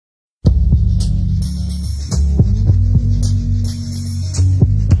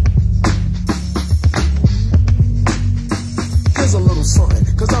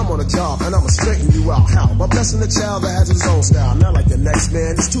blessing the child that has his own style. Not like the next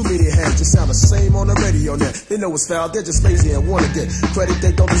man, there's too many heads that sound the same on the radio net. They know it's foul, they're just lazy and wanna get credit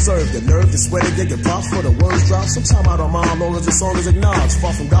they don't deserve. The nerve to sweat it, they get props for the words drop. Sometime I don't mind long as the song is acknowledged. Far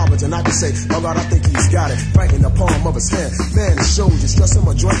from garbage, and I can say, oh God, I think he's got it right in the palm of his hand. Man, it shows you stressing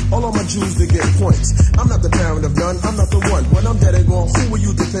my joint, all of my Jews to get points. I'm not the parent of none, I'm not the one. When I'm dead and gone, who will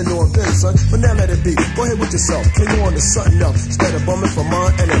you depend on then, son? But now let it be, go ahead with yourself, cling on to something else. Instead of bumming for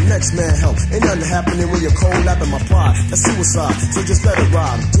mine and the next man help. Ain't nothing happening when you're cold lapping my pride. That's suicide, so just let it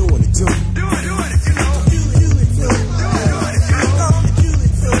ride. I'm doing it, do it. Do it, you know.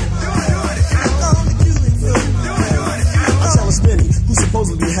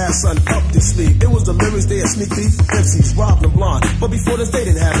 Supposedly had something up their sleeve. It was the lyrics they had sneak thief, MCs, robbed and blind. But before this they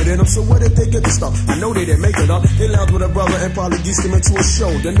didn't have it in them, so where did they get the stuff? I know they didn't make it up. They lounged with a brother and probably geeked him into a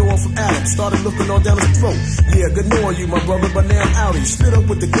show. Then no one from Adam started looking on down his throat. Yeah, good knowing you, my brother, but now I'm outie. Split up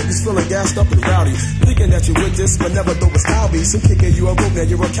with the cookies, feeling gassed up and rowdy. Thinking that you with this, but never thought was howdy. Some kicking you a rope, now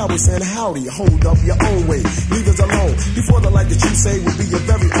you're a cowboy saying howdy. Hold up your own way, leave us alone. Before the life that you say will be your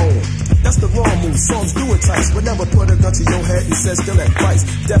very own. That's the wrong move, songs do it tight. But never put a gun to your head, he said still at price.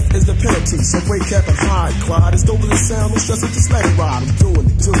 Death is the penalty, so break cap and hide. Clyde, it's dope as it sound, no stress, just let it ride. I'm doing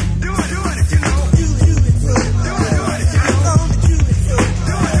it, do it. Do it, you know.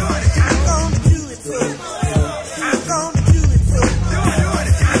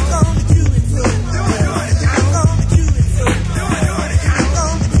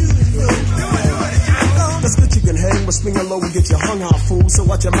 Swinging low and get you hung out, fool. So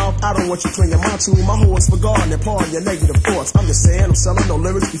watch your mouth, I don't want you clinging my tool. My hoe is for guarding and pardon your negative thoughts. I'm just saying, I'm selling no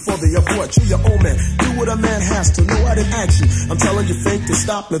lyrics before they abort. You your own man, do what a man has to. No, I didn't ask you. I'm telling you, think to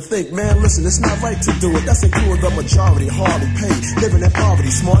stop and think. Man, listen, it's not right to do it. That's including the majority, hardly paid. Living in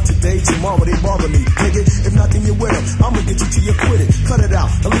poverty, smart today, tomorrow they bother me. Dig it? If not, then you with them. I'ma get you till you quit it. Cut it out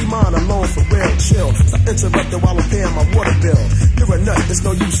and leave mine alone for real. Chill. Stop interrupting while I'm paying my water bill. You're a nut, it's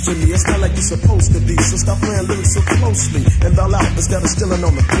no use to me. It's not like you're supposed to be. So stop playing lyrics so closely and bail out instead of stealing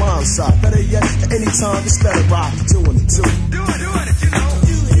on the blind side. Better yet, at any time, just let it rock. Doing it, do it, you know.